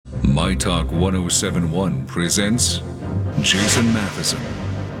My Talk 1071 presents Jason Matheson,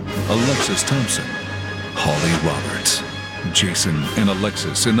 Alexis Thompson, Holly Roberts. Jason and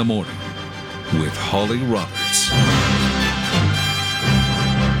Alexis in the morning with Holly Roberts.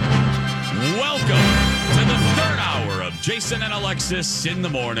 Welcome to the third hour of Jason and Alexis in the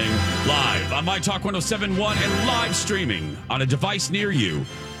morning, live on My Talk 1071 and live streaming on a device near you.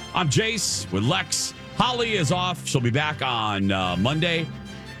 I'm Jace with Lex. Holly is off. She'll be back on Monday.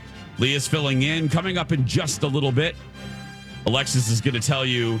 Leah's filling in. Coming up in just a little bit, Alexis is going to tell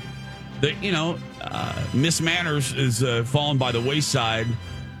you that, Miss Manners is fallen by the wayside.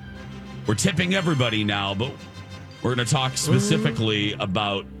 We're tipping everybody now, but we're going to talk specifically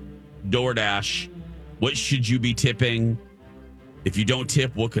about DoorDash. What should you be tipping? If you don't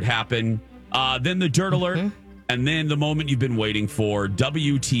tip, what could happen? Then the Dirt Alert, and then the moment you've been waiting for,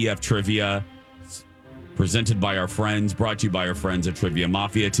 WTF Trivia, presented by our friends, brought to you by our friends at Trivia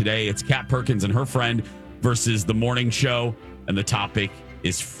Mafia. Today, it's Kat Perkins and her friend versus The Morning Show, and the topic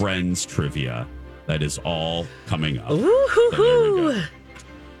is Friends Trivia. That is all coming up. So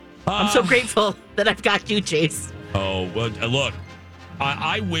I'm so grateful that I've got you, Chase. Oh, well, look,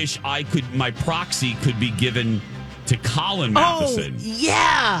 I wish my proxy could be given to Colin Matheson. Oh,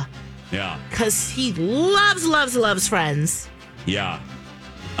 yeah. Yeah. Because he loves Friends. Yeah.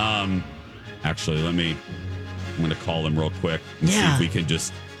 Actually, I'm going to call him real quick and see if we can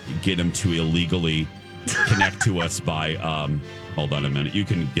just get him to illegally connect to us by, hold on a minute. You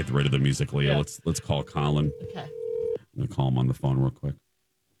can get rid of the music, Leah. Yeah. Let's call Colin. Okay. I'm going to call him on the phone real quick.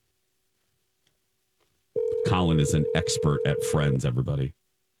 Colin is an expert at Friends, everybody.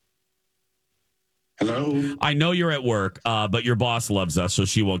 Hello. I know you're at work, but your boss loves us, so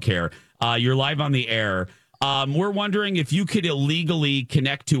she won't care. You're live on the air. We're wondering if you could illegally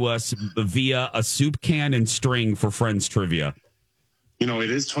connect to us via a soup can and string for Friends Trivia. You know,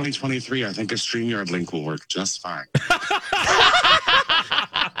 it is 2023. I think a StreamYard link will work just fine.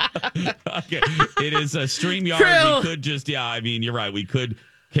 Okay. It is a StreamYard. True. We could just, you're right. We could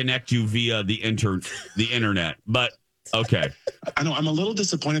connect you via the internet, but okay. I know I'm a little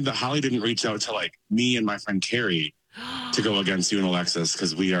disappointed that Holly didn't reach out to me and my friend Carrie to go against you and Alexis,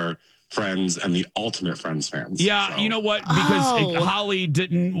 because we are friends and the ultimate Friends fans. Yeah, so. You know what? Because Holly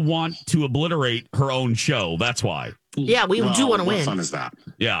didn't want to obliterate her own show. That's why. Yeah, we do want to win. What fun is that?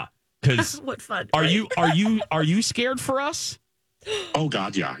 Yeah, because what fun? Are you scared for us? Oh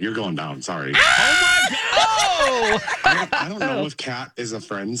God, yeah, you're going down. Sorry. Oh my God! I don't know if Kat is a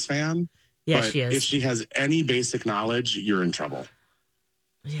Friends fan. Yeah, but she is. If she has any basic knowledge, you're in trouble.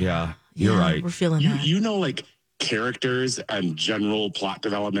 Yeah, you're right. We're feeling that. You know, characters and general plot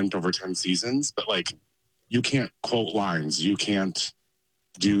development over 10 seasons, but you can't quote lines. You can't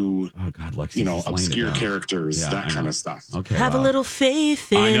do, obscure characters, that kind of stuff. Okay, Have a little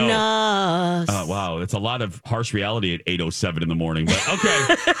faith in us. Wow, it's a lot of harsh reality at 8:07 in the morning. But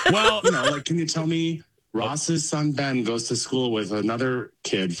okay, well, can you tell me Ross's son Ben goes to school with another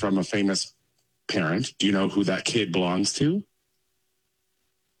kid from a famous parent? Do you know who that kid belongs to?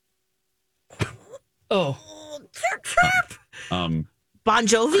 Oh. Bon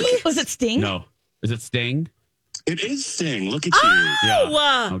Jovi? Was it Sting? No. Is it Sting? It is Sting. Look at you.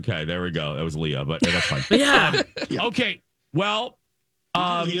 Yeah. Okay, there we go. That was Leah, but that's fine. Yeah. Okay. Well,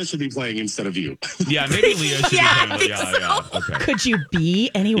 Leah should be playing instead of you. Yeah, maybe Leah should be playing. Yeah. Okay. Could you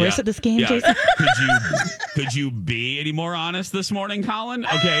be any worse at this game, Jason? Could you be any more honest this morning, Colin?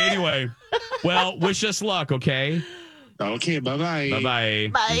 Okay, anyway. Well, wish us luck, okay? Okay, bye-bye. Bye-bye.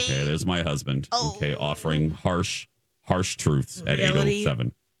 Bye. Okay, there's my husband. Oh. Okay, offering harsh truths at Reality.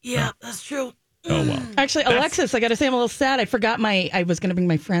 8:07. Yeah, that's true. Oh, well. Actually, Alexis, I got to say I'm a little sad. I forgot I was going to bring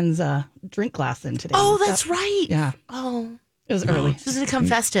my friend's drink glass in today. Oh, that's right. Yeah. Oh. It was early. This is going to come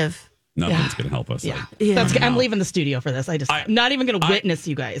festive. Nothing's going to help us. Yeah. Yeah. I'm leaving the studio for this. I'm not even going to witness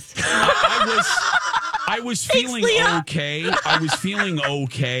you guys. I was feeling okay. I was feeling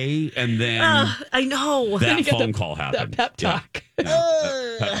okay, and then I know that phone call happened. That pep talk. Yeah,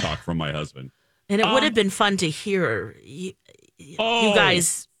 that pep talk from my husband. And it would have been fun to hear you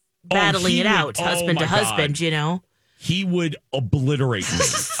guys battling it out, husband to husband, God. He would obliterate me.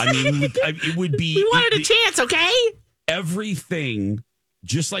 I mean, it would be... We wanted a chance, okay? Everything,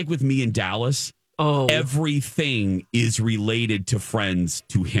 just like with me in Dallas, everything is related to Friends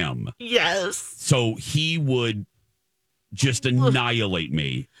to him. Yes. So he would just annihilate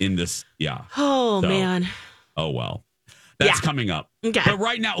me in this. Yeah. Oh, man. Oh, well. That's coming up. Okay. But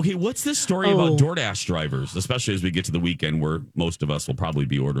right now, what's this story about DoorDash drivers, especially as we get to the weekend where most of us will probably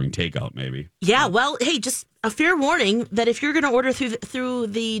be ordering takeout, maybe? Yeah, well, hey, just a fair warning that if you're going to order through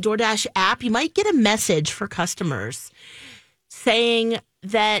the DoorDash app, you might get a message for customers saying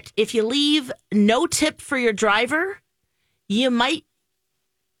that if you leave no tip for your driver, you might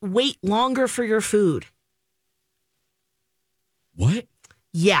wait longer for your food. What?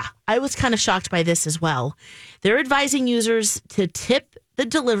 Yeah, I was kind of shocked by this as well. They're advising users to tip the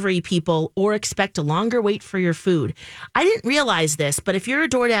delivery people or expect a longer wait for your food. I didn't realize this, but if you're a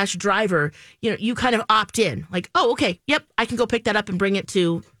DoorDash driver, you kind of opt in. Like, oh, okay, yep, I can go pick that up and bring it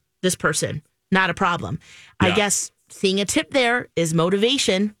to this person. Not a problem. Yeah. I guess seeing a tip there is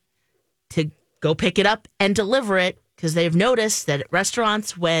motivation to go pick it up and deliver it, because they've noticed that at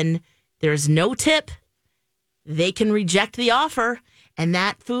restaurants, when there's no tip, they can reject the offer, and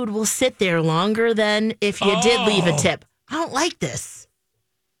that food will sit there longer than if you did leave a tip. I don't like this.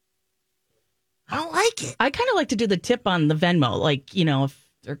 I don't like it. I kind of like to do the tip on the Venmo, like, if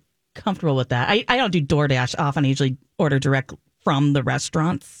they're comfortable with that. I don't do DoorDash often. I usually order direct from the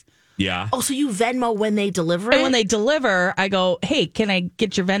restaurants. Yeah. Oh, so you Venmo when they deliver it? And when they deliver, I go, hey, can I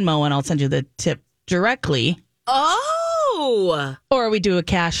get your Venmo and I'll send you the tip directly? Oh. Or we do a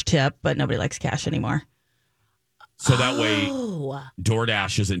cash tip, but nobody likes cash anymore. So that way,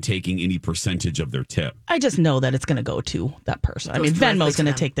 DoorDash isn't taking any percentage of their tip. I just know that it's going to go to that person. I mean, Venmo's going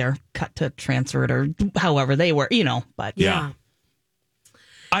to take their cut to transfer it or however they were, but. Yeah.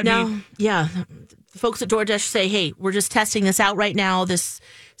 I mean, folks at DoorDash say, hey, we're just testing this out right now. This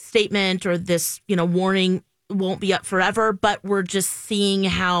statement or this, warning won't be up forever, but we're just seeing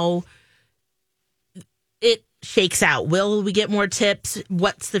how it shakes out. Will we get more tips?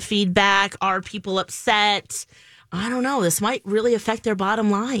 What's the feedback? Are people upset? I don't know. This might really affect their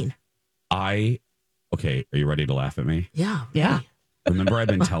bottom line. Okay, are you ready to laugh at me? Yeah. Remember I've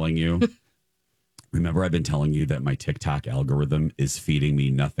been telling you that my TikTok algorithm is feeding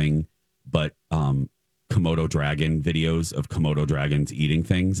me nothing but Komodo dragon videos of Komodo dragons eating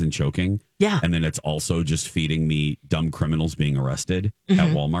things and choking. Yeah. And then it's also just feeding me dumb criminals being arrested at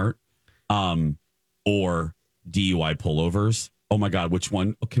Walmart. Or DUI pullovers. Oh my God, which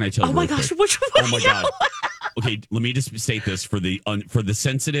one? Can I tell you? Oh my gosh, which one? Oh my God. Okay, let me just state this for the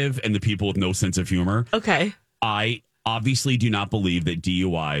sensitive and the people with no sense of humor. Okay. I obviously do not believe that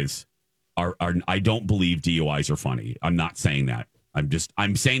DUIs are I don't believe DUIs are funny. I'm not saying that.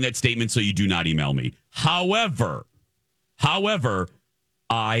 I'm saying that statement so you do not email me. However,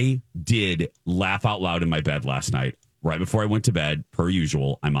 I did laugh out loud in my bed last night, right before I went to bed, per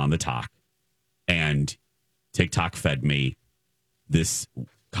usual. I'm on the talk, and TikTok fed me this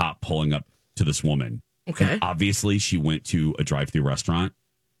cop pulling up to this woman. Okay. And obviously, she went to a drive-thru restaurant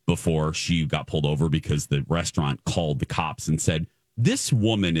before she got pulled over because the restaurant called the cops and said, this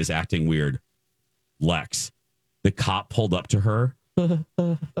woman is acting weird. Lex, the cop pulled up to her.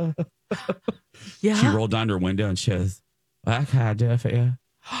 Yeah. She rolled down her window and she says, what can I do for you?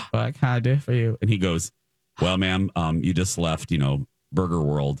 What can I do for you? And he goes, well, ma'am, you just left, Burger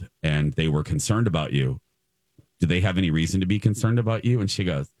World, and they were concerned about you. Do they have any reason to be concerned about you? And she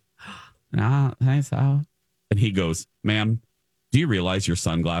goes, no, I think so. And he goes, ma'am, do you realize your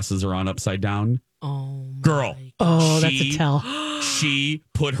sunglasses are on upside down? Oh, girl. Oh, that's a tell. She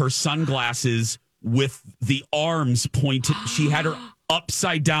put her sunglasses with the arms pointed. She had her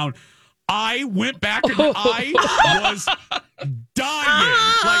upside down. I went back and I was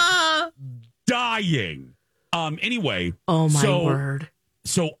dying. Anyway. Oh my word.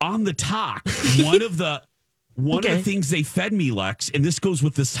 So on the talk, one of the things they fed me, Lex, and this goes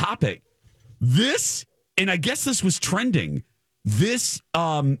with this topic. And I guess this was trending. This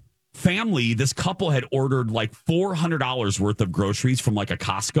family, this couple had ordered like $400 worth of groceries from like a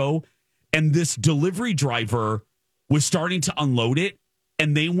Costco, and this delivery driver was starting to unload it,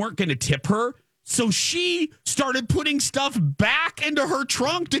 and they weren't going to tip her. So she started putting stuff back into her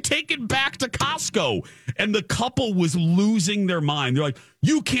trunk to take it back to Costco. And the couple was losing their mind. They're like,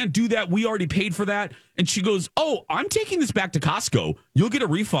 you can't do that. We already paid for that. And she goes, oh, I'm taking this back to Costco. You'll get a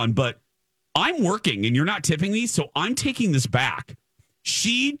refund, but I'm working and you're not tipping these, so I'm taking this back.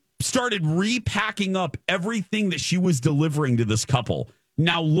 She started repacking up everything that she was delivering to this couple.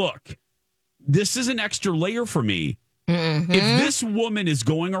 Now, look, this is an extra layer for me. Mm-hmm. If this woman is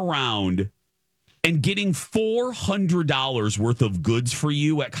going around and getting $400 worth of goods for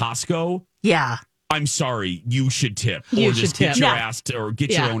you at Costco, yeah, I'm sorry, you should tip. You or should just tip. get your ass to, or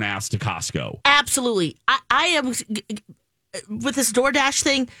get your own ass to Costco. Absolutely. I am with this DoorDash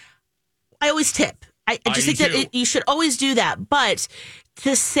thing. I always tip. I just think that you should always do that. But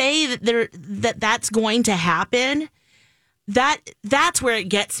to say that that's going to happen, that's where it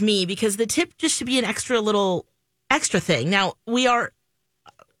gets me, because the tip just should be an extra thing. Now, we are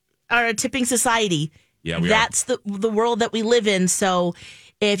a tipping society. Yeah, we that's the world that we live in. So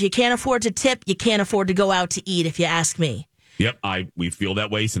if you can't afford to tip, you can't afford to go out to eat, if you ask me. Yep, we feel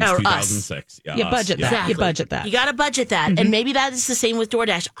that way since 2006. Yeah, you budget that. Exactly. You budget that. You got to budget that, and maybe that is the same with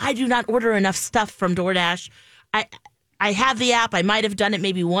DoorDash. I do not order enough stuff from DoorDash. I have the app. I might have done it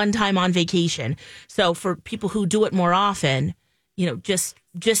maybe one time on vacation. So for people who do it more often, just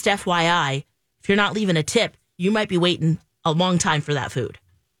FYI, if you're not leaving a tip, you might be waiting a long time for that food.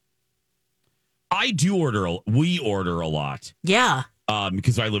 We order a lot. Yeah.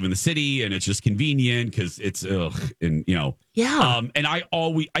 Because I live in the city and it's just convenient because it's Yeah. And I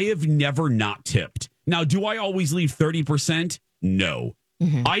have never not tipped. Now, do I always leave 30%? No.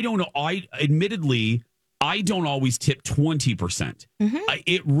 I don't know. Admittedly, I don't always tip 20%.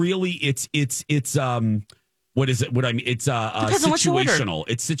 It really it's what is it? What I mean, it's situational.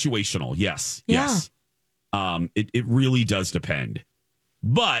 It's situational. Yes. Yeah. Yes. It really does depend.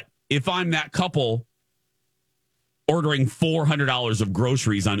 But if I'm that couple ordering $400 of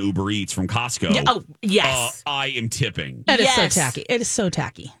groceries on Uber Eats from Costco, Oh, yes. I am tipping. It is so tacky. It is so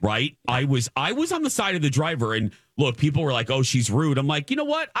tacky. Right? I was on the side of the driver, and look, people were like, "Oh, she's rude." I'm like, you know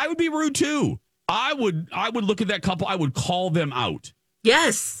what? I would be rude too. I would look at that couple. I would call them out.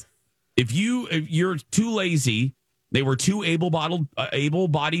 Yes. If you're too lazy, they were two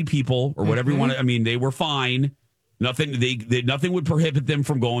able-bodied people or whatever you want to. I mean, they were fine. Nothing would prohibit them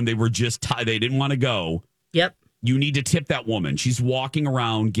from going. They were just they didn't want to go. Yep. You need to tip that woman. She's walking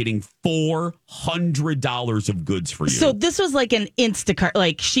around getting $400 of goods for you. So this was like an Instacart.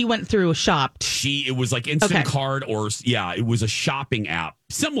 Like she went through, shopped. It was like Instacart it was a shopping app.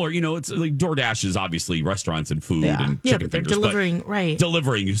 Similar, it's like DoorDash is obviously restaurants and food and chicken but they're fingers, delivering, right.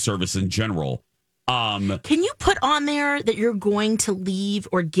 Delivering service in general. Can you put on there that you're going to leave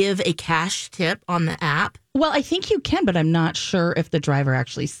or give a cash tip on the app? Well, I think you can, but I'm not sure if the driver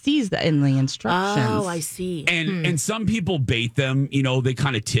actually sees that in the instructions. Oh, I see. And some people bait them, they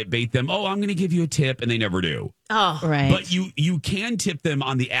kind of tip bait them. Oh, I'm going to give you a tip, and they never do. Oh, right. But you can tip them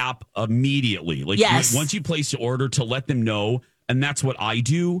on the app immediately. Like once you place the order, to let them know, and that's what I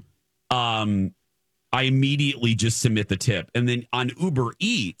do. I immediately just submit the tip, and then on Uber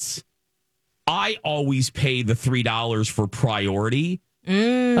Eats, I always pay the $3 for priority.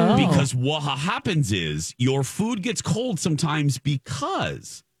 Because what happens is your food gets cold sometimes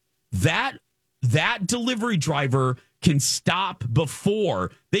because that delivery driver can stop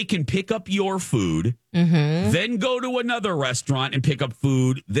before they can pick up your food, then go to another restaurant and pick up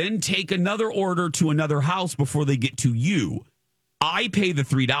food, then take another order to another house before they get to you. I pay the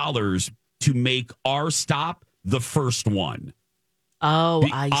 $3 to make our stop the first one. Oh,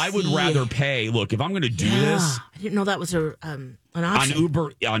 I would rather pay. Look, if I'm going to do this, I didn't know that was an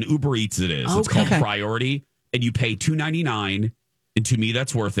option. On Uber Eats. It is. Okay. It's called Priority, and you pay $2.99, and to me,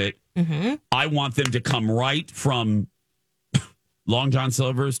 that's worth it. I want them to come right from Long John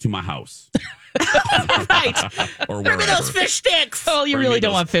Silver's to my house, right? Or Bring me those fish sticks. Oh, you really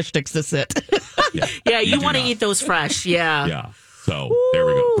don't want fish sticks to sit. Yeah, you want to eat those fresh. Yeah. Yeah. So there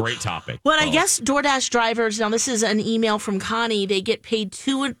we go. Great topic. Well, I guess DoorDash drivers, now this is an email from Connie, they get paid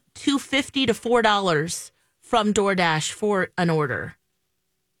 $2.50 to $4 from DoorDash for an order.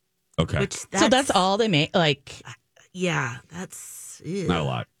 Okay. So that's all they make? Like, yeah, that's not a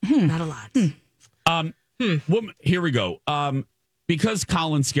lot. Not a lot. Well, here we go. Because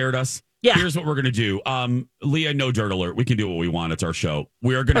Colin scared us, here's what we're going to do. Leah, no dirt alert. We can do what we want. It's our show.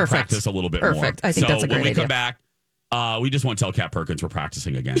 We are going to practice a little bit more. Perfect. I think that's a great idea. When we come back, we just want to tell Kat Perkins we're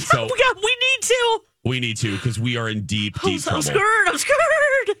practicing again. So we need to. We need to, because we are in deep trouble. I'm scared.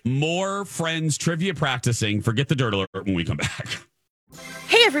 More Friends trivia practicing. Forget the dirt alert when we come back.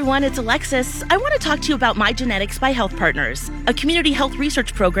 Hey everyone, it's Alexis. I want to talk to you about My Genetics by Health Partners, a community health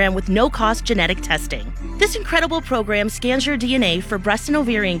research program with no-cost genetic testing. This incredible program scans your DNA for breast and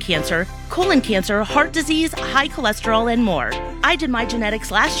ovarian cancer, colon cancer, heart disease, high cholesterol, and more. I did My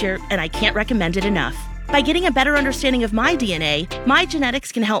Genetics last year, and I can't recommend it enough. By getting a better understanding of my DNA, My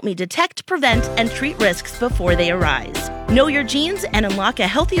Genetics can help me detect, prevent, and treat risks before they arise. Know your genes and unlock a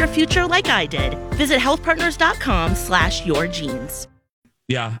healthier future like I did. Visit healthpartners.com/yourgenes.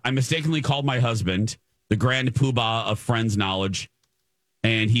 Yeah, I mistakenly called my husband the grand poobah of Friends knowledge,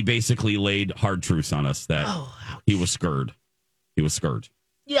 and he basically laid hard truths on us that he was scared. He was scared.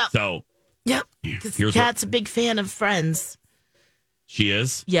 Yeah. So, yep. Kat's a big fan of Friends. She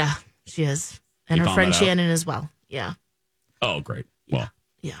is? Yeah, she is. And her friend Shannon as well. Yeah. Oh, great. Well,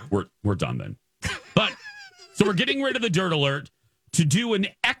 yeah. We're done then. But so we're getting rid of the dirt alert to do an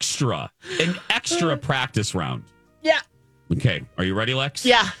extra practice round. Yeah. Okay. Are you ready, Lex?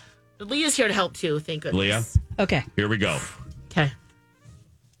 Yeah. Leah's here to help too, thank goodness. Leah? Okay. Here we go. Okay.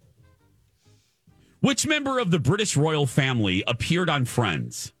 Which member of the British royal family appeared on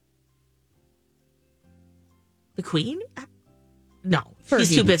Friends? The Queen? No, Fergie.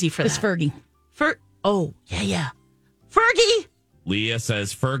 he's too busy for that. It's Fergie. Oh, yeah. Fergie. Leah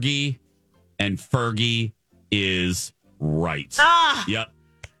says Fergie, and Fergie is right. Yep,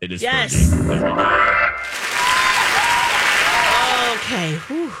 it is Yes. Fergie. There we go. Okay.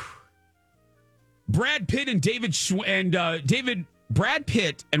 Whew. Brad Pitt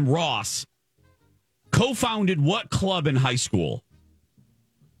and Ross co-founded what club in high school?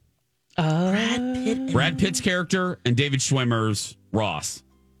 Brad Pitt's character and David Schwimmer's Ross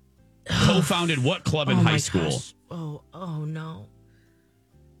co-founded what club in high school? Gosh. Oh no.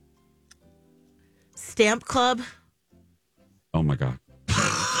 Stamp Club. Oh my God.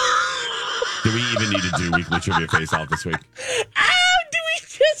 Do we even need to do weekly trivia face-off this week? Do we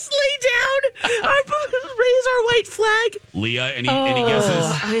just lay down? Raise our white flag? Leah, any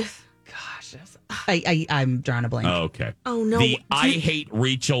guesses? I'm drawing a blank. Oh, okay. Oh no. I Hate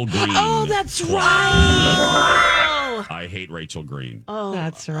Rachel Green. Oh, that's right. I Hate Rachel Green. Oh,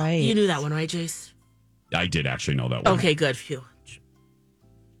 That's right. You knew that one, right, Jace? I did actually know that one. Okay, good. Phew.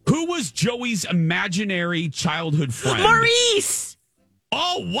 Who was Joey's imaginary childhood friend? Maurice.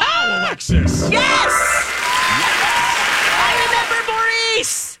 Oh, wow, Alexis. Yes. I remember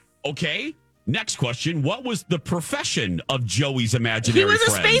Maurice. Okay. Next question. What was the profession of Joey's imaginary He was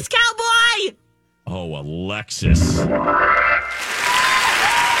friend? a space cowboy. Oh, Alexis.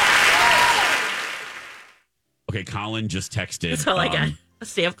 Okay, Colin just texted. That's all I got. A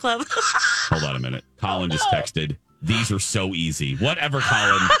stamp club. Hold on a minute. Colin just texted. These are so easy. Whatever,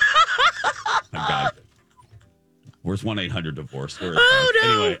 Colin. Oh, God. Where's 1-800-DIVORCE? Where is Oh, that?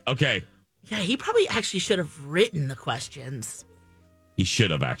 no. Anyway, okay. Yeah, he probably actually should have written the questions. He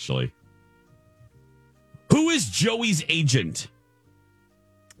should have, actually. Who is Joey's agent?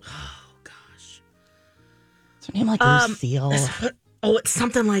 Oh, gosh. Is her name like Lucille? Oh, it's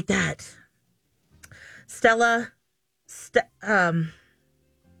something like that. Stella.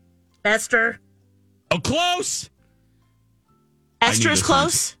 Esther. Oh, close. Esther's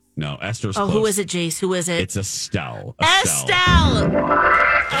close? No, Esther's Oh, close. who is it, Jace? Who is it? It's Estelle. Estelle.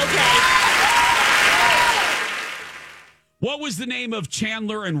 Okay. What was the name of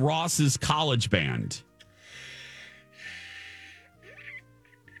Chandler and Ross's college band?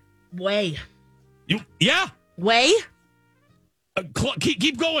 Way. Yeah. Way?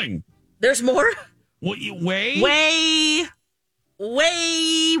 Keep going. There's more? Way? Way.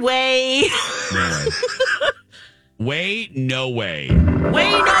 Way, no way. Way, no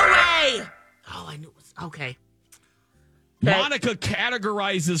way. Oh, I knew it was. Okay. Monica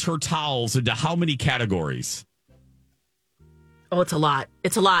categorizes her towels into how many categories? Oh, it's a lot.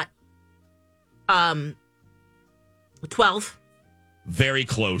 12. Very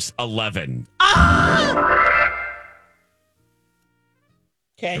close. 11.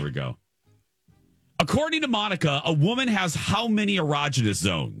 Okay. Here we go. According to Monica, a woman has how many erogenous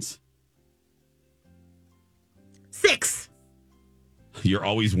zones? 6. You're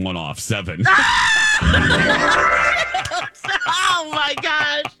always one off. 7. Oh my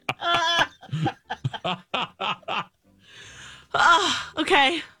gosh.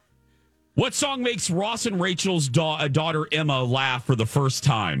 Okay. What song makes Ross and Rachel's daughter Emma laugh for the first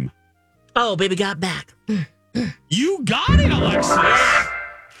time? Oh, baby got back. You got it, Alexis.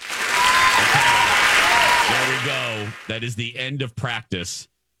 Okay. There we go. That is the end of practice.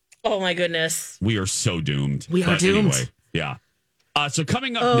 Oh my goodness. We are so doomed. We are doomed. Anyway, yeah. So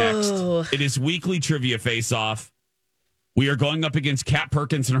coming up next, it is weekly trivia face-off. We are going up against Kat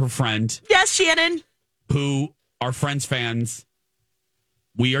Perkins and her friend. Yes, Shannon. Who are Friends fans.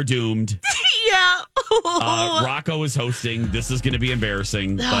 We are doomed. Yeah. Rocco is hosting. This is going to be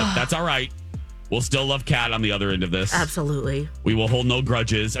embarrassing, but that's all right. We'll still love Kat on the other end of this. Absolutely. We will hold no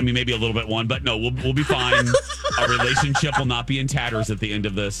grudges. I mean, maybe a little bit one, but no, we'll be fine. Our relationship will not be in tatters at the end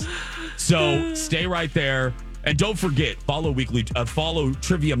of this. So stay right there. And don't forget, follow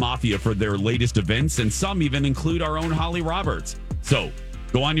Trivia Mafia for their latest events, and some even include our own Holly Roberts. So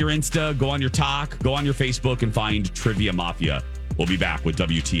go on your Insta, go on your Talk, go on your Facebook, and find Trivia Mafia. We'll be back with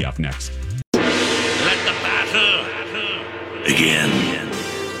WTF next. Let the battle begin.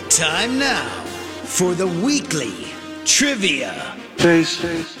 Time now for the weekly trivia.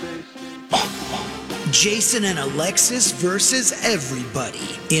 Jason and Alexis versus everybody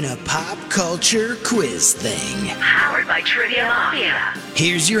in a pop culture quiz thing. Powered by Trivia Mafia.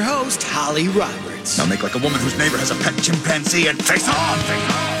 Here's your host, Holly Roberts. Now make like a woman whose neighbor has a pet chimpanzee and face on.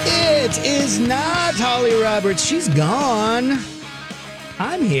 It is not Holly Roberts. She's gone.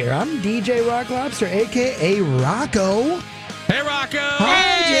 I'm here. I'm DJ Rock Lobster, a.k.a. Rocco. Hey, Rocco.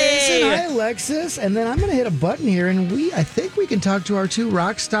 Hi, Jason. Hi, Alexis. And then I'm going to hit a button here, and I think we can talk to our two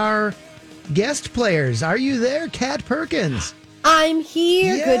rock star guest players. Are you there, Kat Perkins? I'm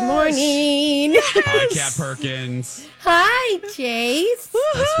here. Yes. Good morning. Hi, Kat Perkins. Hi, Chase.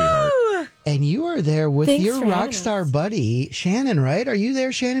 Hi, sweetheart. And you are there with Thanks your for rock having star us. buddy, Shannon, right? Are you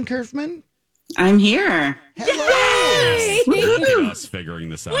there, Shannon Curfman? I'm here. Look at us figuring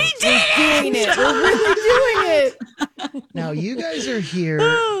this out. We're doing it. We're really doing it. Now, you guys are here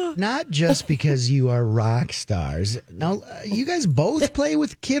not just because you are rock stars. Now, you guys both play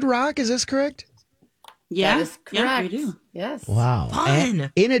with Kid Rock, is this correct? Yeah, That is correct. yeah, we do. Yes. Wow. Fun.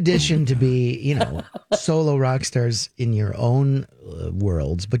 And in addition to be, solo rock stars in your own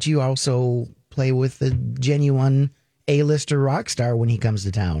worlds, but you also play with the genuine A-lister rock star when he comes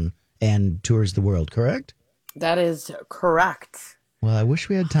to town and tours the world, correct? That is correct. Well, I wish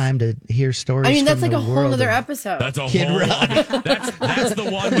we had time to hear stories. I mean, that's from like the a whole world other of- episode. That's a Kid whole Rock. That's the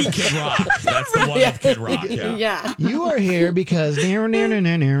one with Kid Rock. That's the one with Kid Rock. Yeah. Yeah. You are here because you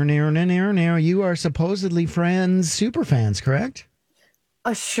are supposedly friends, super fans, correct?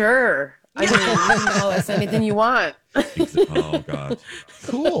 Sure. I mean, you can call us anything you want. Oh God.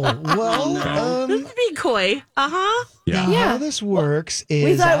 Cool. Well, Be coy. Uh-huh. Yeah. now Yeah. how this works is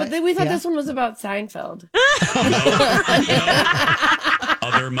We thought yeah. this one was about Seinfeld.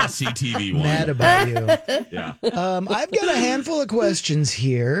 Other must-see TV one. Mad about you. Yeah. I've got a handful of questions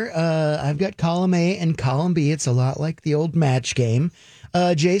here. I've got column A and column B. It's a lot like the old match game.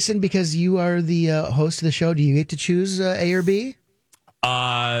 Jason, because you are the host of the show, do you get to choose A or B?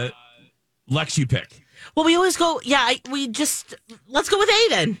 Lex, you pick. Well, we always go, let's go with A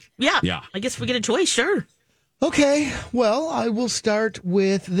then. Yeah. Yeah. I guess we get a choice, sure. Okay, well, I will start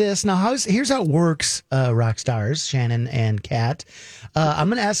with this. Now, here's how it works, rock stars, Shannon and Kat. I'm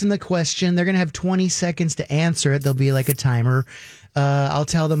going to ask them the question. They're going to have 20 seconds to answer it. There'll be like a timer. I'll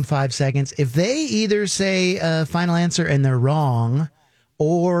tell them 5 seconds. If they either say final answer and they're wrong,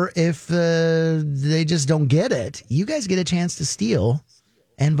 or if they just don't get it, you guys get a chance to steal.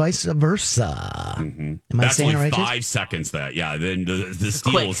 And vice versa. Mm-hmm. Am I That's saying only it right? 5 seconds. That then the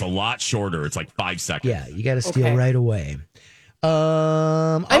steal quick. is a lot shorter. It's like 5 seconds. Yeah, you got to steal Okay. right away.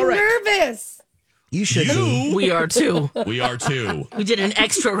 All I'm right. nervous. You should be. We are too. We are too. We did an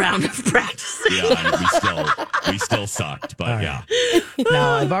extra round of practice. Yeah, and we still sucked, but All yeah.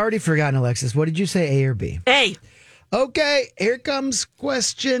 Now, I've already forgotten, Alexis. What did you say, A or B? Hey, Okay, here comes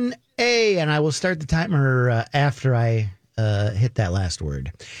question A, and I will start the timer after I hit that last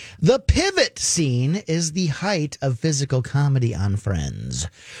word. The pivot scene is the height of physical comedy on Friends.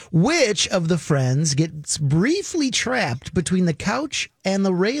 Which of the friends gets briefly trapped between the couch and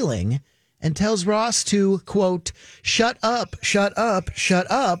the railing and tells Ross to, quote, shut up, shut up, shut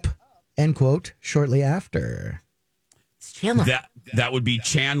up, end quote, shortly after? it's Chandler. That would be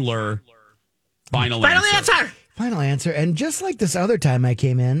Chandler. Final answer. Final answer. And just like this other time I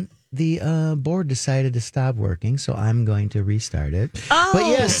came in, the board decided to stop working, so I'm going to restart it. Oh. But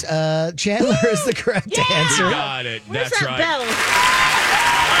yes, Chandler is the correct We answer. got it. Where's That's that right. bell?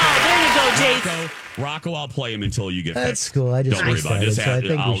 Oh, there you go, Jace. Rocco, I'll play him until you get That's fixed. cool. I just Don't worry about it. restarted, Just so I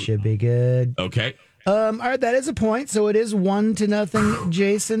think we should be good. Okay. All right, that is a point. So it is 1-0,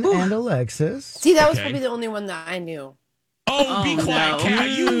 Jason and Alexis. See, that was Okay. probably the only one that I knew. Oh, be quiet, no. Kat.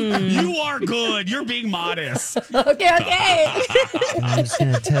 You are good. You're being modest. Okay. I'm just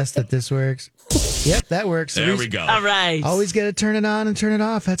going to test that this works. Yep, that works. There we go. All right. Always got to turn it on and turn it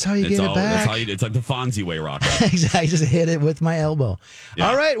off. That's how you get it That's back. how it's like the Fonzie way, Rocco. I just hit it with my elbow. Yeah.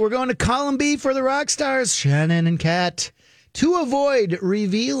 All right, we're going to column B for the rock stars, Shannon and Kat. To avoid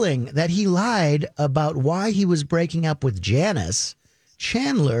revealing that he lied about why he was breaking up with Janice,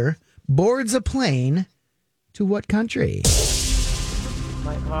 Chandler boards a plane to what country?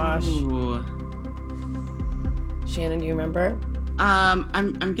 My gosh. Ooh. Shannon, do you remember?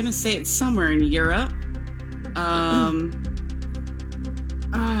 I'm gonna say it's somewhere in Europe.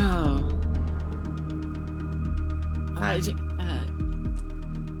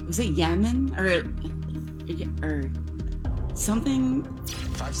 Was it Yemen or something?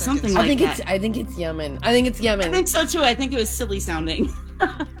 Something like that. I think it's Yemen. I think it's Yemen. I think so too. I think it was silly sounding.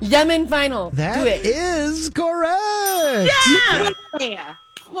 Yemen final. That Do it. is correct. Yeah.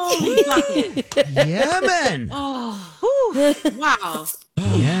 Holy bucket. Yemen. Oh. Wow.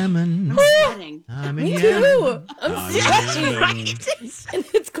 Yemen. Sweating. I'm in Me Yemen. too. I'm sweating. Right. And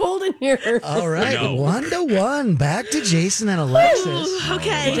it's cold in here. All right, I know. 1-1. Back to Jason and Alexis.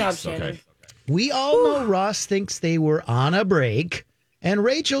 Okay. Good job, Shannon. Okay. We all know Ross thinks they were on a break, and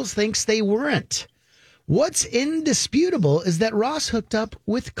Rachel thinks they weren't. What's indisputable is that Ross hooked up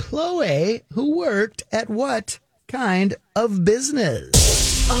with Chloe, who worked at what kind of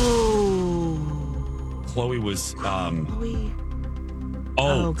business? Oh. Chloe was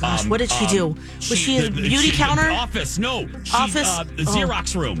Oh gosh, what did she do? Was she a beauty counter? Office? No. Office?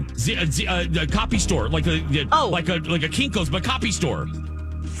 Xerox room. The copy store, like a Kinko's, but copy store.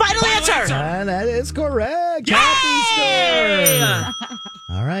 Final answer. That is correct. Copy store.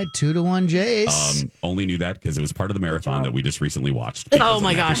 All right, 2-1, Jace. Only knew that because it was part of the marathon that we just recently watched. Oh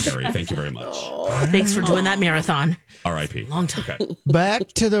my gosh! Thank you very much. Thanks for doing that marathon. R.I.P. Long time. Okay. Back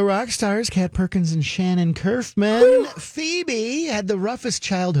to the rock stars, Kat Perkins and Shannon Curfman. Phoebe had the roughest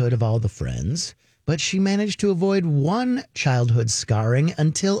childhood of all the friends, but she managed to avoid one childhood scarring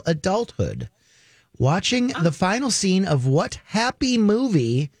until adulthood. Watching the final scene of what happy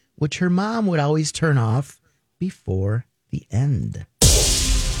movie, which her mom would always turn off before the end?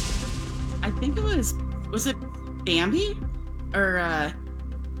 I think it was it Bambi? Or,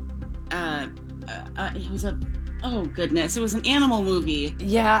 it was oh goodness, it was an animal movie.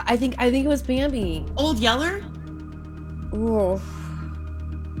 Yeah, I think it was Bambi. Old Yeller? Oh.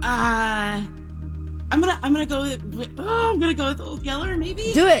 I'm gonna go with Old Yeller,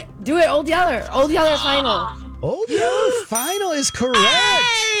 maybe? Do it, Old Yeller. Old Yeller final. Old Yeller final is correct.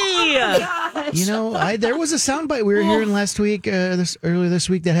 You know, there was a soundbite we were hearing last week, earlier this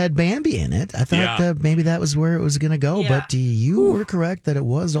week, that had Bambi in it. I thought maybe that was where it was going to go, but you were correct that it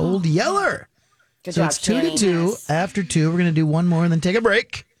was Old Yeller. Good so job, it's 2-2. Shannon. After 2, we're going to do one more and then take a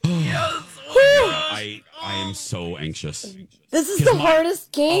break. I am so anxious. This is the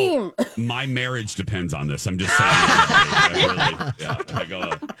hardest game. My marriage depends on this. I'm just saying.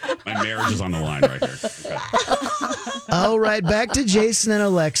 My marriage is on the line right here. Okay. All right, back to Jason and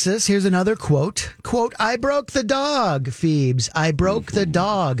Alexis. Here's another quote. Quote, I broke the dog, Phoebes. I broke the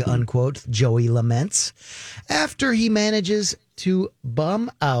dog, unquote, Joey laments, after he manages to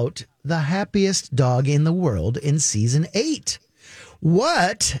bum out the happiest dog in the world in season 8.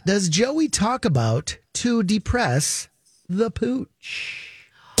 What does Joey talk about to depress the pooch?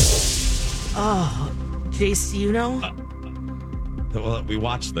 Oh, Jace, you know? Well, we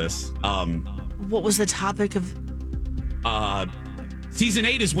watched this. What was the topic of? Season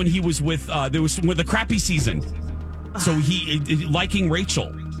 8 is when he was with the crappy season. So he liking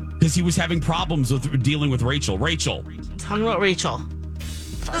Rachel because he was having problems with dealing with Rachel. Talking about Rachel.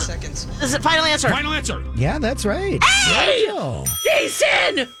 5 seconds. Is it final answer? Final answer. Yeah, that's right. Hey! Rachel.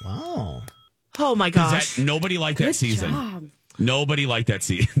 Jason! Wow. Oh my gosh. Nobody liked that season. Job. Nobody liked that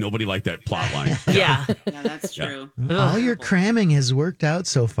Nobody liked that plot line. Yeah. Yeah, that's true. All your cramming has worked out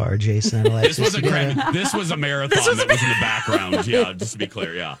so far, Jason and Alexis. This was a marathon that was in the background. Yeah, just to be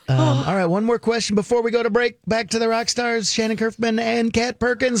clear, yeah. All right, one more question before we go to break. Back to the rock stars, Shannon Curfman and Kat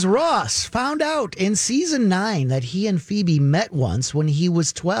Perkins. Ross found out in season 9 that he and Phoebe met once when he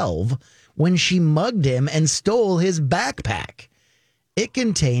was 12, when she mugged him and stole his backpack. It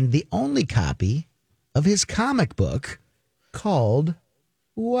contained the only copy of his comic book called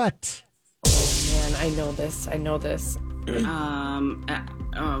what? Oh man, I know this.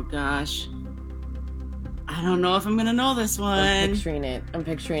 Oh gosh. I don't know if I'm gonna know this one. I'm picturing it.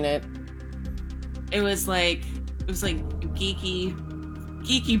 It was like geeky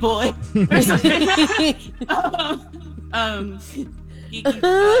boy or something.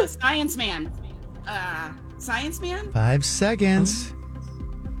 Geeky science man. Science man? 5 seconds.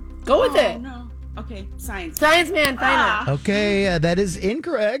 Go with it. No. Okay, science man final. Okay, that is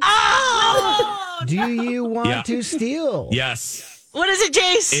incorrect. Oh! Do you want to steal? Yes. What is it,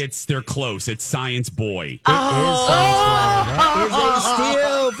 Jace? They're close. It's Science Boy. It is Science Boy. That is a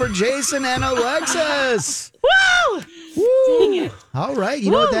steal for Jason and Alexis. Woo! Woo! All right,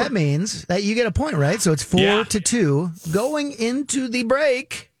 you know what that means? That you get a point, right? So it's 4-2. Going into the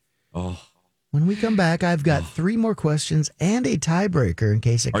break. Oh. When we come back, I've got 3 more questions and a tiebreaker in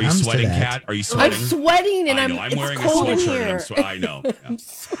case it comes to that. Are you sweating, Kat? Are you sweating? I'm sweating and I'm it's wearing cold a in sweatshirt. here. I know. Yeah. I'm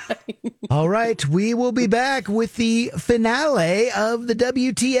sweating. All right, we will be back with the finale of the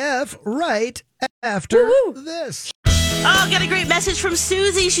WTF right after this. Oh, got a great message from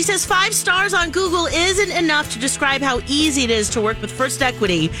Susie. She says 5 stars on Google isn't enough to describe how easy it is to work with First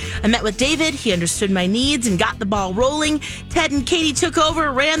Equity. I met with David. He understood my needs and got the ball rolling. Ted and Katie took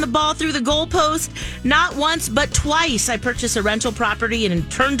over, ran the ball through the goalpost. Not once, but twice. I purchased a rental property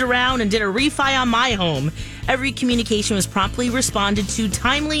and turned around and did a refi on my home. Every communication was promptly responded to,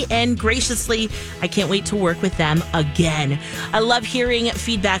 timely and graciously. I can't wait to work with them again. I love hearing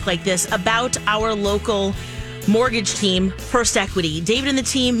feedback like this about our local mortgage team, First Equity. David and the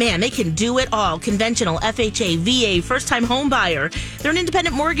team, man, they can do it all. Conventional, FHA, VA, first-time home buyer. They're an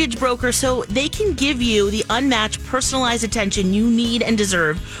independent mortgage broker, so they can give you the unmatched, personalized attention you need and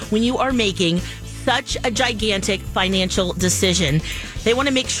deserve when you are making such a gigantic financial decision. They want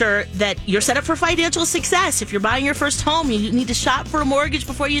to make sure that you're set up for financial success. If you're buying your first home, you need to shop for a mortgage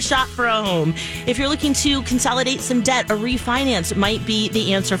before you shop for a home. If you're looking to consolidate some debt, a refinance might be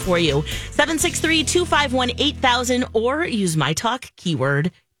the answer for you. 763-251-8000 or use my talk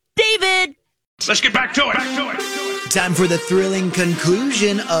keyword David. Let's get back to it. Time for the thrilling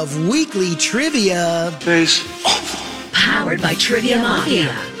conclusion of weekly trivia. Face. Powered by Trivia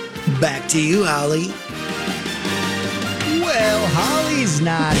Mafia. Back to you, Holly. Well, Holly's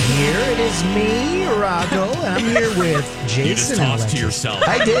not here. It is me, Rocco, and I'm here with Jason. You just tossed to yourself.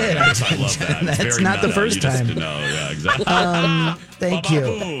 I did. I love that. It's That's very not the meta. first You just time. to know. Yeah, exactly. Thank you.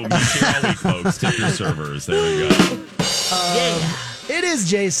 Boom. You share all week, folks. Tip your servers. There we go. It is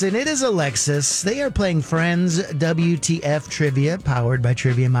Jason. It is Alexis. They are playing Friends WTF Trivia, powered by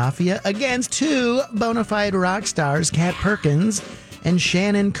Trivia Mafia, against two bona fide rock stars, Kat Perkins and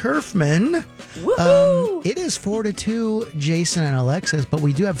Shannon Curfman. It is 4-2, Jason and Alexis, but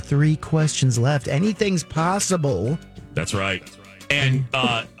we do have 3 questions left. Anything's possible. That's right. And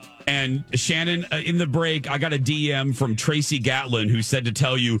Shannon, in the break, I got a DM from Tracy Gatlin who said to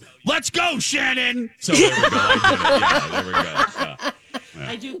tell you, "Let's go, Shannon." So there we go. I did it. Yeah, there we go. Yeah.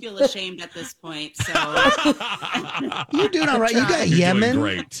 I do feel ashamed at this point. So You're doing all right. You got You're Yemen.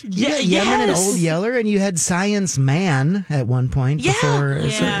 doing great. You got Yemen and Old Yeller, and you had Science Man at one point before.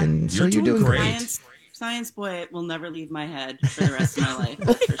 Yeah. So you're doing great. Science boy will never leave my head for the rest of my life.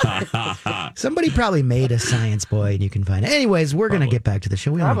 For sure. Somebody probably made a Science Boy, and you can find it. Anyways, we're going to get back to the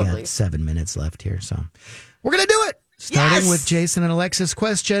show. We only got 7 minutes left here, so we're going to do it. Starting with Jason and Alexis.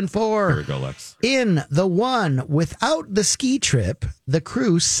 Question 4. Here we go, Lex. In the one without the ski trip, the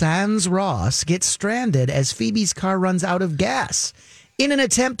crew sans Ross gets stranded as Phoebe's car runs out of gas. In an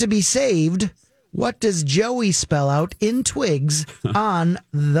attempt to be saved, what does Joey spell out in twigs on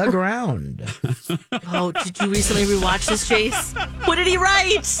the ground? Oh, did you recently rewatch this, Chase? What did he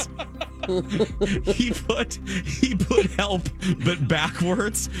write? He put help, but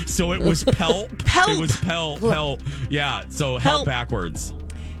backwards, so it was pelp. Help. It was pelp. Yeah, so help backwards.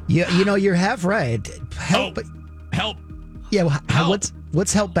 You know, you're half right. Help. Help. Yeah, well, Help.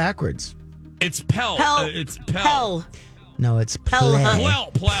 what's help backwards? It's pel. Hell. It's pel. Hell. No, it's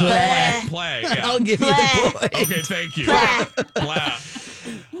Hell, play. Play. Yeah. I'll give you the point. Okay, thank you. Pla.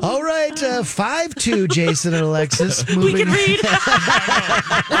 All right, 5-2, Jason and Alexis. We can read.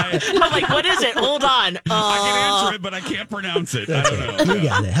 I I'm like, what is it? Hold on. can answer it, but I can't pronounce it. I don't know. You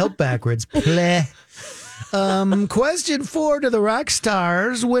got it. Help backwards. Play. Question 4 to the rock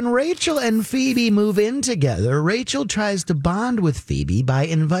stars. When Rachel and Phoebe move in together, Rachel tries to bond with Phoebe by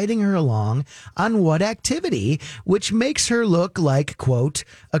inviting her along on what activity, which makes her look like, quote,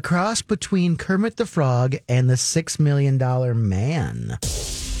 a cross between Kermit the Frog and the $6 Million Man.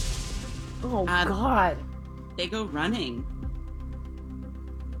 Oh, God. They go running.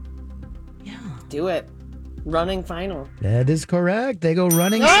 Yeah. Do it. Running final. That is correct. They go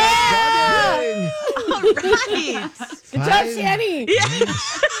running. Jogging. All right. Good job, Shanny.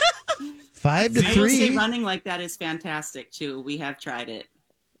 5 to I will say 3. running like that is fantastic, too. We have tried it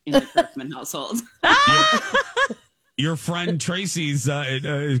in the Curfman household. Your friend Tracy's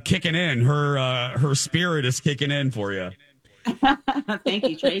kicking in. Her spirit is kicking in for you. Thank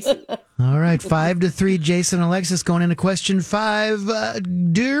you, Tracy. All right, 5 to 3. Jason and Alexis going into question 5.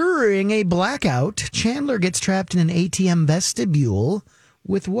 During a blackout, Chandler gets trapped in an ATM vestibule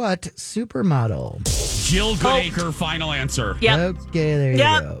with what supermodel? Jill Goodacre, final answer. Yep. Okay, there you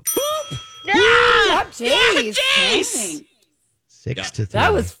go. Yeah. Jeez. Amazing. 6 to 3.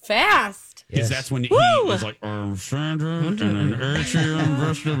 That was fast. Because that's when he was like, Sandra and an ATM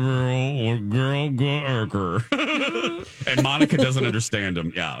vestibule with Girl Goodacre. And Monica doesn't understand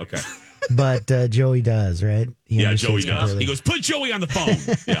him. Yeah, okay. But Joey does, right? Yeah, Joey understands does. completely. He goes, put Joey on the phone.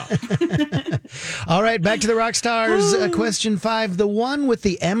 Yeah. All right, back to the rock stars. Question 5. The one with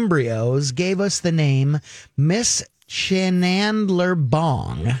the embryos gave us the name Miss Shenandler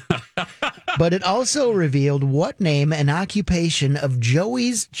Bong. But it also revealed what name and occupation of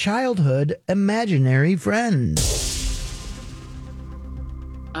Joey's childhood imaginary friend.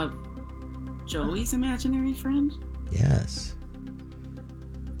 Joey's imaginary friend? Yes.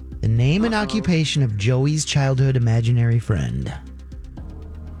 The name and occupation of Joey's childhood imaginary friend.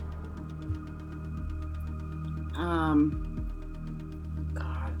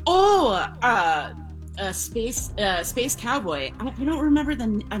 Space Cowboy. I don't remember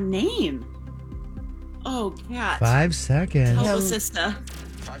a name. Oh, cat. 5 seconds. Help, sister.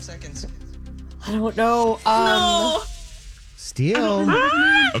 5 seconds. I don't know. No. Steal.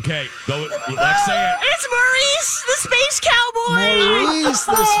 Okay, go. Let's say it. It's Maurice, the space cowboy. Maurice,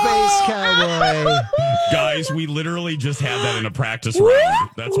 the space cowboy. Guys, we literally just had that in a practice round.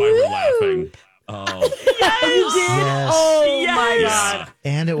 That's why we're laughing. Oh. Yes. Oh my Yeah. God.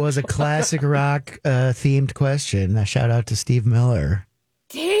 And it was a classic rock themed question. A shout out to Steve Miller.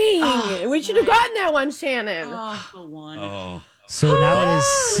 Dang. We should have gotten that one, Shannon. The one. Oh. So now it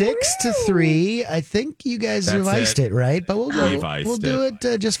is 6-3. I think you guys That's revised it, right? But we'll Revised do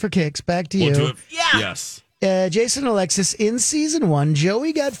it just for kicks. Back to you. We'll do it. Yeah. Yes. Jason Alexis, in season 1,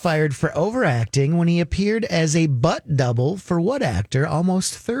 Joey got fired for overacting when he appeared as a butt double for what actor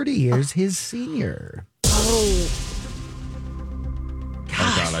almost 30 years his senior? Oh,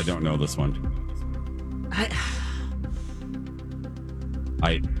 God, I don't know this one.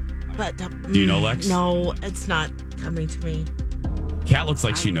 Do you know, Lex? No, it's not coming to me. Kat looks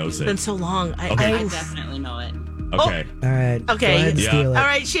like she knows It's been it. so long. Okay. I definitely know it. Okay. All right. Okay. Go ahead and Yeah. steal it. All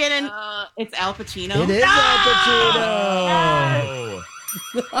right, Shannon. It's Al Pacino. It is Al Pacino. Oh.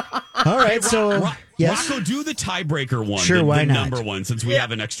 All right. So, yes. Rocco, do the tiebreaker one. Sure, the, why the not? number one, since we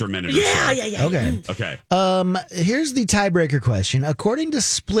have an extra minute or Yeah, so. yeah. Okay. Okay. Here's the tiebreaker question. According to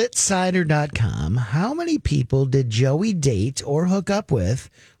SplitSider.com, how many people did Joey date or hook up with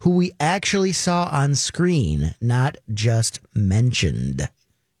who we actually saw on screen, not just mentioned?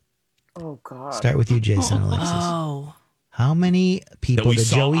 Oh, God. Start with you, Jason Alexis. Oh. How many people That we did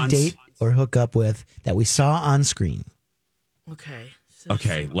saw Joey on date or hook up with that we saw on screen? Okay.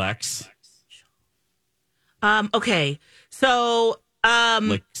 Okay, Lex. Okay. So,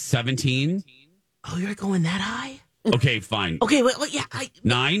 Like 17? oh, you're going that high? Okay, fine. Okay, well, yeah,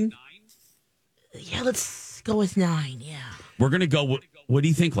 9? let's go with 9. Yeah. We're going to go. What do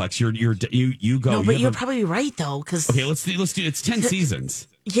you think, Lex? You go. No, but You you're have probably right though, because okay, let's do. It's 10 seasons.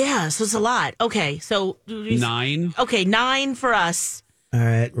 yeah, so it's a lot. Okay, so 9. Okay, 9 for us All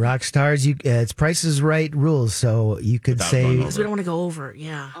right, rock stars. It's Price is Right rules, so you could Without say going because we don't want to go over.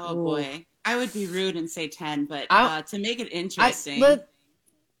 Yeah. Oh boy, I would be rude and say 10, but I'll- to make it interesting,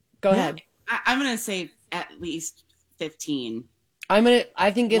 Go ahead. I'm gonna say at least 15. I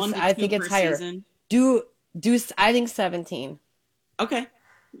think 1 to 2 it's per higher. season. I think 17. Okay.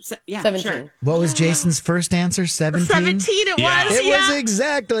 Yeah, 17. sure. what was Jason's first answer? 17. 17 it Yeah. was. It Yeah. was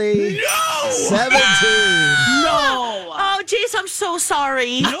exactly No! 17. No. Oh, Jace, I'm so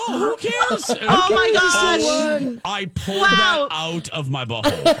sorry. No, who cares? Oh my gosh. I pulled Wow. that out of my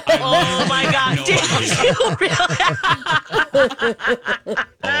butthole. I Oh my literally God, have did you really?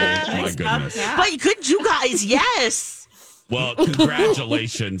 Oh my goodness. But couldn't you guys? Yes. Well,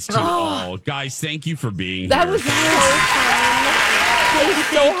 congratulations to all. Guys, thank you for being That here. was so fun. It was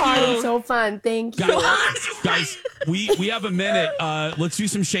so hard and so fun. Thank you. Guys, we have a minute. Let's do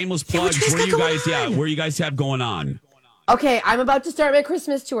some shameless Yeah, what plugs. you guys got going on? Where you guys have going on? Okay, I'm about to start my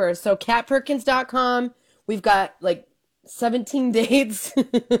Christmas tour. So catperkins.com. We've got like 17 dates.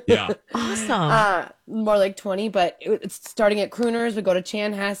 Yeah. Awesome. More like 20, but it's starting at Crooners. We go to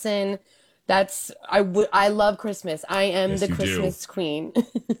Chanhassen. I love Christmas. I am Yes, the you do. Christmas queen.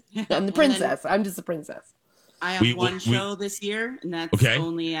 I'm the princess. I'm just a princess. I have one show this year, and that's Okay.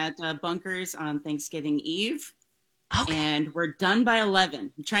 only at Bunkers on Thanksgiving Eve. Okay. And we're done by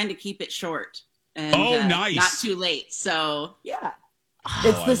 11. I'm trying to keep it short. And, nice. Not too late. So, Yeah. Oh,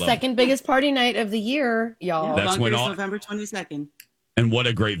 It's I the love second biggest party night of the year, y'all. That's when Bunkers, all- November 22nd. And what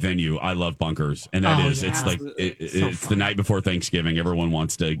a great venue. I love Bunkers. And that Oh, is, yeah. it's like, Absolutely. it's the night before Thanksgiving. Everyone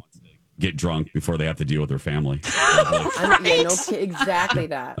wants to get drunk before they have to deal with their family. Exactly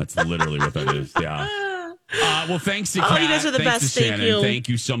that. That's literally what that is. Yeah. Well, thanks to Oh, Kat. you guys are the thanks best. To Thank Shannon. you. Thank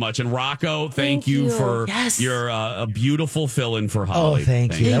you so much. And Rocco, thank you for Yes. your a beautiful fill-in for Oh, Holly.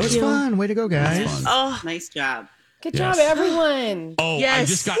 thank you. That was you. fun. Way to go, guys. Fun. Oh, Nice job. Good Yes. job, everyone. Oh, yes. I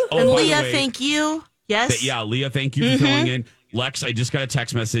just got. Oh, and by the Leah, way, thank you. Yes. Yeah, Leah, thank you for filling in. Lex, I just got a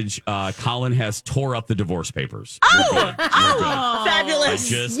text message. Colin has tore up the divorce papers. Oh, I fabulous.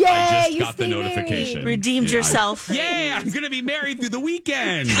 just Yay, you got the stay notification. Redeemed Yeah, yourself. Yeah, I'm going to be married through the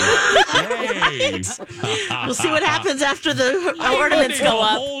weekend. Yay. We'll see what happens after the ornaments It's a go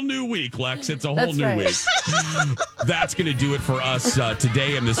up. whole new week, Lex. It's a whole That's new right. week. That's going to do it for us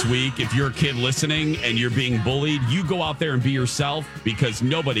today and this week. If you're a kid listening and you're being bullied, you go out there and be yourself because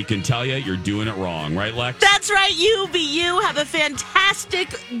nobody can tell you you're doing it wrong. Right, Lex? That's right. You be you. Have a fantastic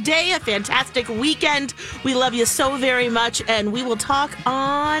day, a fantastic weekend. We love you so very much, and we will talk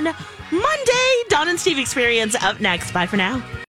on Monday. Dawn and Steve Experience up next. Bye for now.